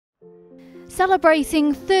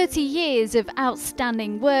Celebrating 30 years of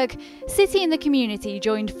outstanding work, City and the community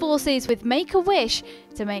joined forces with Make-A-Wish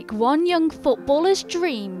to make one young footballer's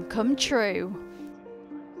dream come true.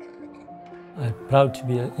 I'm proud to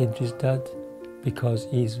be Idris' dad because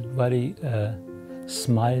he's very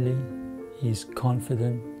smiley, he's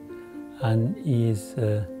confident, and he is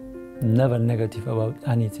never negative about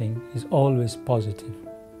anything. He's always positive.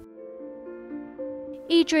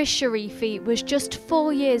 Idris Sharifi was just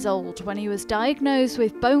 4 years old when he was diagnosed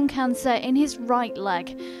with bone cancer in his right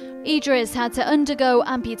leg. Idris had to undergo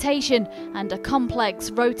amputation and a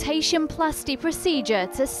complex rotation-plasty procedure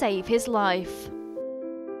to save his life.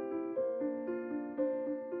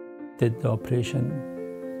 Did the operation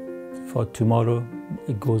for tomorrow,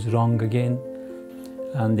 it goes wrong again,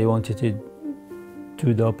 and they wanted to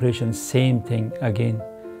do the operation, same thing again.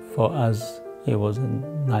 For us, it was a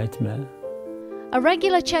nightmare. A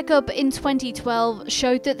regular checkup in 2012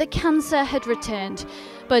 showed that the cancer had returned,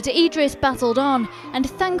 but Idris battled on, and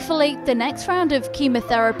thankfully the next round of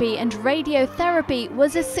chemotherapy and radiotherapy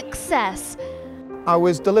was a success. I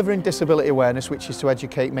was delivering disability awareness, which is to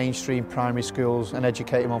educate mainstream primary schools and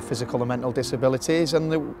educate them on physical and mental disabilities,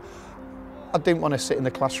 and I didn't want to sit in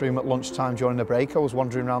the classroom at lunchtime during the break. I was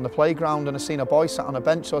wandering around the playground and I seen a boy sat on a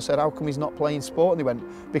bench, so I said, how come he's not playing sport? And they went,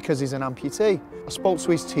 because he's an amputee. I spoke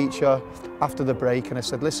to his teacher after the break and I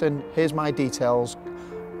said, listen, here's my details.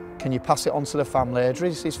 Can you pass it on to the family?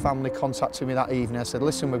 Idris' family contacted me that evening. I said,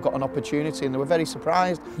 listen, we've got an opportunity, and they were very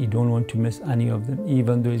surprised. You don't want to miss any of them.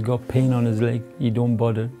 Even though he's got pain on his leg, you don't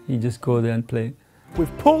bother. You just go there and play.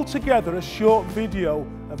 We've pulled together a short video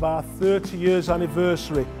of our 30 years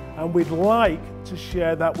anniversary, and we'd like to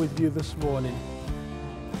share that with you this morning.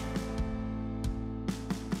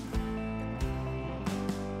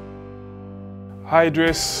 Hi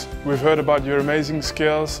Idris, we've heard about your amazing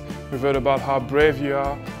skills, we've heard about how brave you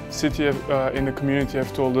are. City in the community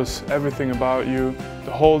have told us everything about you.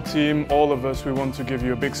 The whole team, all of us, we want to give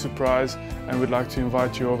you a big surprise, and we'd like to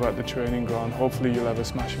invite you over at the training ground. Hopefully you'll have a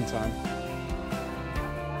smashing time.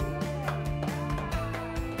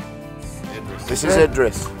 This is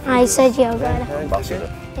Idris. I said you're right. Ambassador.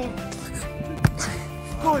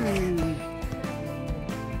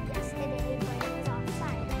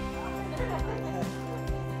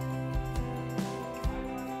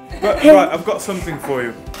 Yeah. Right, I've got something for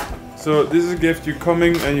you. So this is a gift. You're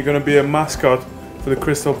coming and you're going to be a mascot for the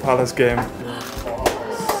Crystal Palace game.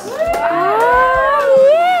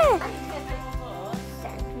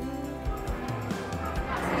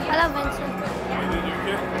 Hello, Vincent.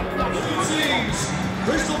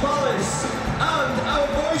 Crystal Palace and our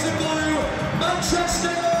boys in blue,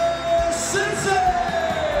 Manchester City!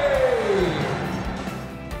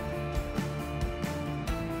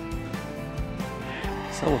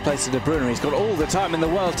 So we'll place it to Bruno. He's got all the time in the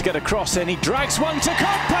world to get across, and he drags one to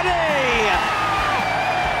Kompany!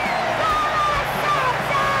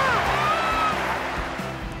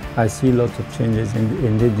 I see lots of changes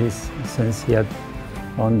in Idris since he had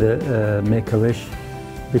on the Make-A-Wish,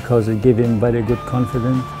 because it gave him very good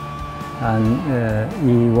confidence, and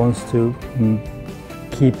he wants to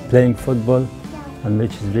keep playing football, and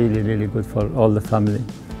which is really, really good for all the family.